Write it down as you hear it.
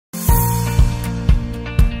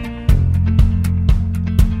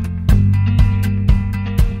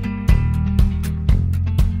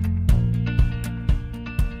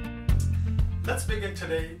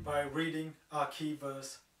today by reading our key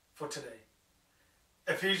verse for today.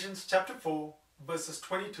 Ephesians chapter 4 verses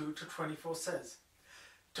 22 to 24 says,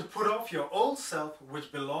 "To put off your old self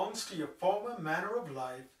which belongs to your former manner of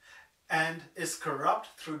life and is corrupt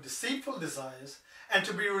through deceitful desires, and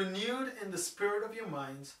to be renewed in the spirit of your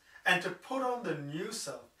minds, and to put on the new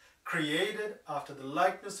self, created after the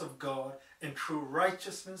likeness of God in true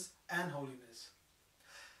righteousness and holiness."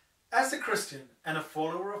 As a Christian and a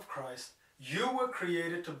follower of Christ, you were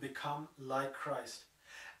created to become like Christ.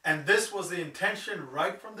 And this was the intention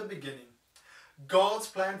right from the beginning. God's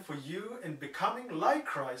plan for you in becoming like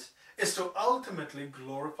Christ is to ultimately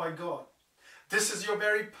glorify God. This is your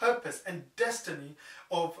very purpose and destiny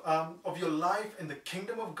of your life in the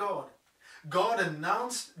kingdom of God. God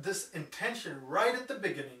announced this intention right at the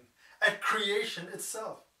beginning, at creation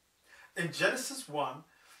itself. In Genesis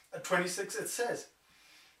 1:26 it says,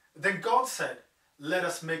 "Then God said, 'Let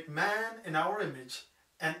us make man in our image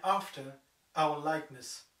and after our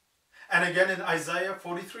likeness.'" And again in Isaiah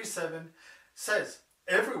 43:7 says,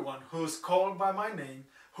 "Everyone who is called by my name,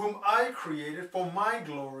 whom I created for my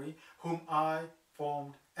glory, whom I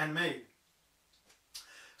formed and made."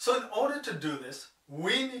 So in order to do this,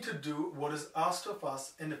 we need to do what is asked of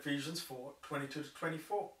us in Ephesians 4:22 to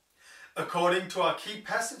 24. According to our key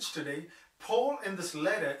passage today, Paul in this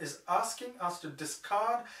letter is asking us to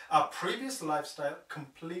discard our previous lifestyle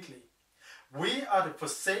completely. We are to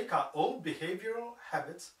forsake our old behavioral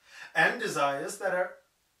habits and desires that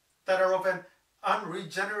are of an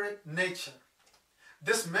unregenerate nature.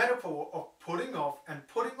 This metaphor of putting off and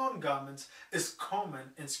putting on garments is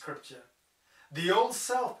common in Scripture. The old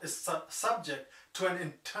self is subject to an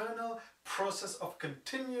internal process of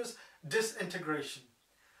continuous disintegration,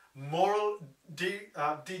 moral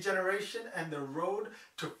degeneration, and the road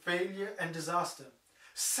to failure and disaster.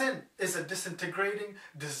 Sin is a disintegrating,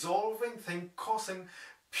 dissolving thing causing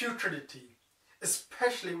putridity,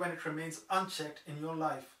 especially when it remains unchecked in your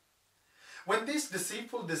life. When these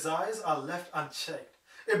deceitful desires are left unchecked,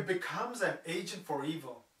 it becomes an agent for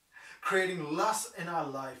evil, creating lust in our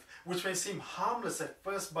life, which may seem harmless at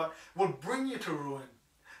first but will bring you to ruin.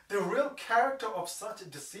 The real character of such a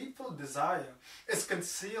deceitful desire is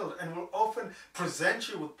concealed and will often present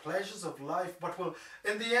you with pleasures of life, but will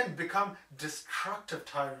in the end become destructive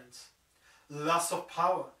tyrants. Lust of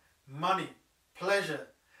power, money, pleasure,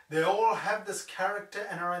 they all have this character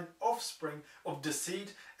and are an offspring of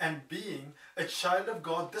deceit, and being a child of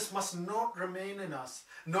God, this must not remain in us,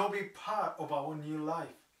 nor be part of our new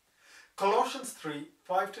life. Colossians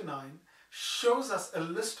 3:5-9 shows us a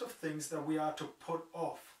list of things that we are to put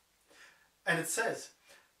off. And it says,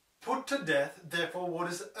 "Put to death, therefore,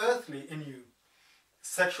 what is earthly in you: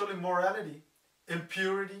 sexual immorality,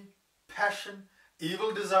 impurity, passion,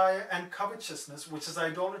 evil desire, and covetousness, which is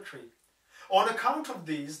idolatry. On account of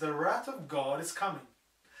these, the wrath of God is coming.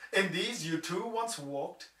 In these you too once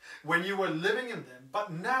walked when you were living in them,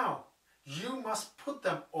 but now you must put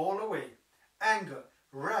them all away: anger,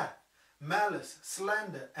 wrath, malice,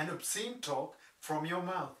 slander, and obscene talk from your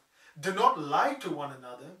mouth. Do not lie to one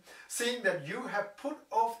another, seeing that you have put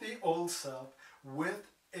off the old self with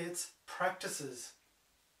its practices."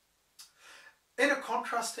 In a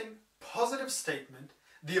contrasting positive statement,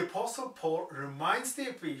 the Apostle Paul reminds the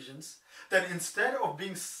Ephesians that instead of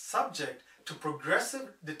being subject to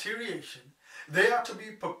progressive deterioration, they are to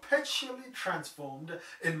be perpetually transformed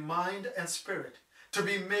in mind and spirit. To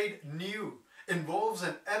be made new involves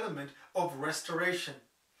an element of restoration,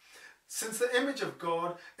 since the image of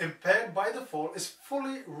God impaired by the fall is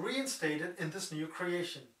fully reinstated in this new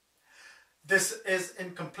creation. This is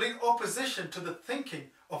in complete opposition to the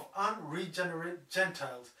thinking of unregenerate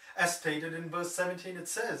Gentiles. As stated in verse 17, it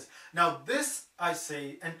says, "Now this I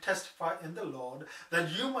say and testify in the Lord, that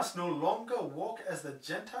you must no longer walk as the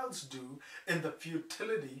Gentiles do in the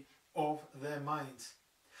futility of their minds."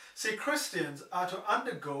 See, Christians are to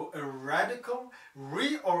undergo a radical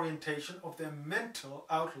reorientation of their mental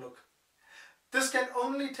outlook. This can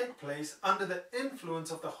only take place under the influence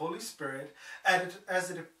of the Holy Spirit as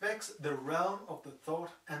it affects the realm of the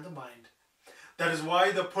thought and the mind. That is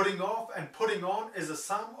why the putting off and putting on is a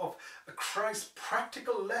sum of Christ's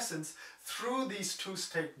practical lessons through these two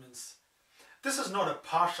statements. This is not a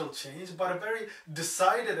partial change, but a very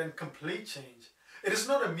decided and complete change. It is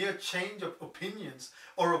not a mere change of opinions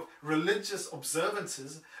or of religious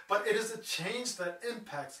observances, but it is a change that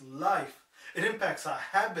impacts life. It impacts our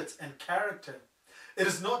habits and character. It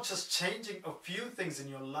is not just changing a few things in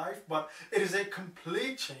your life, but it is a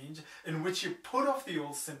complete change in which you put off the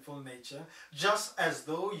old sinful nature, just as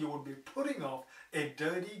though you would be putting off a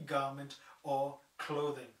dirty garment or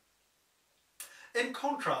clothing. In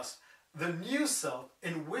contrast, The new self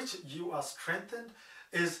in which you are strengthened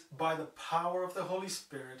is by the power of the Holy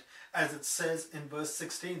Spirit, as it says in verse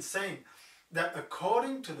 16, saying that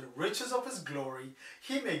according to the riches of his glory,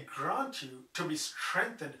 he may grant you to be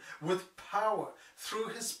strengthened with power through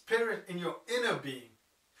his Spirit in your inner being.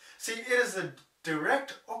 See, it is the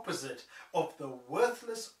direct opposite of the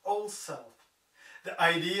worthless old self. The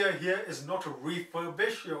idea here is not to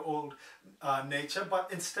refurbish your old nature,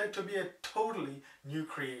 but instead to be a totally new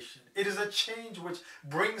creation. It is a change which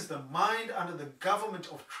brings the mind under the government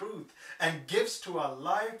of truth and gives to our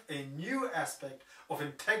life a new aspect of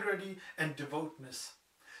integrity and devoutness.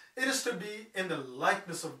 It is to be in the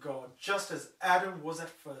likeness of God, just as Adam was at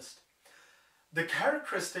first. The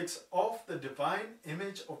characteristics of the divine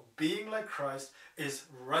image of being like Christ is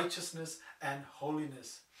righteousness and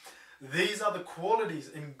holiness. These are the qualities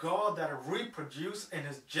in God that are reproduced in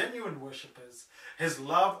his genuine worshippers, his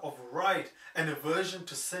love of right and aversion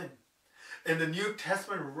to sin. In the New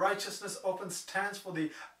Testament, righteousness often stands for the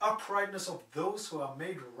uprightness of those who are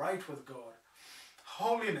made right with God.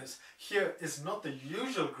 Holiness here is not the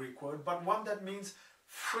usual Greek word, but one that means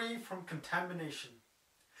free from contamination.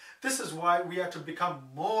 This is why we are to become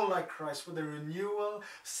more like Christ, with a renewal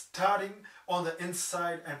starting on the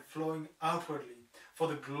inside and flowing outwardly, for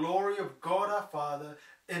the glory of God our Father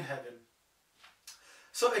in heaven.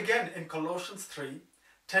 So again, in Colossians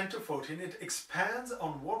 3:10-14, it expands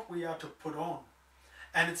on what we are to put on.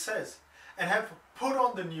 And it says, and have put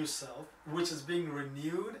on the new self, which is being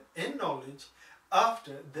renewed in knowledge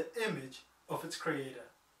after the image of its creator.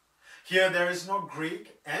 Here there is no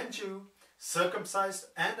Greek and Jew, circumcised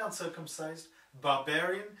and uncircumcised,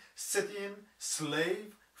 barbarian, Scythian,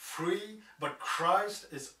 slave, free, but Christ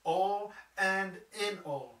is all and in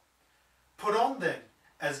all. Put on then,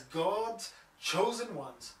 as God's chosen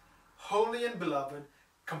ones, holy and beloved,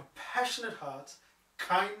 compassionate hearts,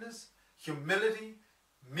 kindness, humility,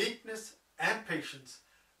 meekness, and patience,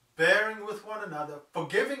 bearing with one another,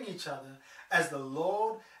 forgiving each other, as the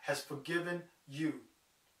Lord has forgiven you.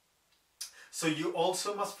 So you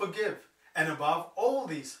also must forgive, and above all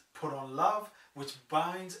these, put on love, which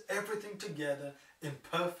binds everything together in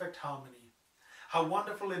perfect harmony. How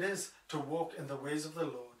wonderful it is to walk in the ways of the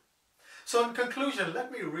Lord. So in conclusion,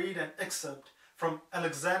 let me read an excerpt from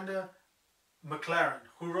Alexander Maclaren,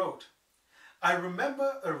 who wrote, I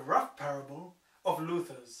remember a rough parable of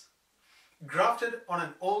Luther's, grafted on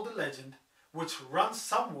an older legend, which runs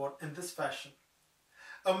somewhat in this fashion.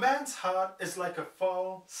 A man's heart is like a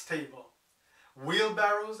foul stable.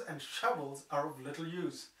 Wheelbarrows and shovels are of little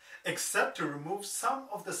use, except to remove some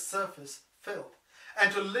of the surface filth,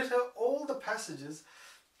 and to litter all the passages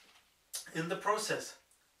in the process.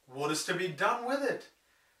 What is to be done with it?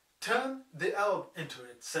 Turn the Elbe into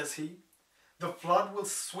it, says he. The flood will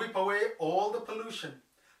sweep away all the pollution.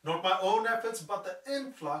 Not my own efforts, but the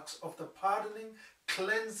influx of the pardoning,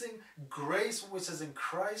 cleansing grace which is in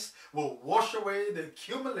Christ will wash away the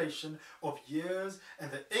accumulation of years and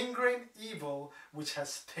the ingrained evil which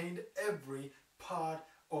has stained every part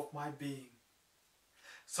of my being.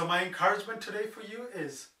 So my encouragement today for you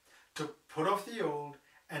is to put off the old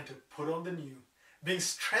and to put on the new, being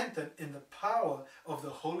strengthened in the power of the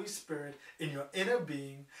Holy Spirit in your inner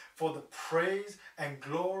being, for the praise and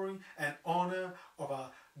glory and honor of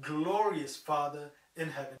our glorious Father in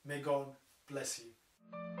heaven. May God bless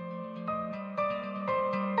you.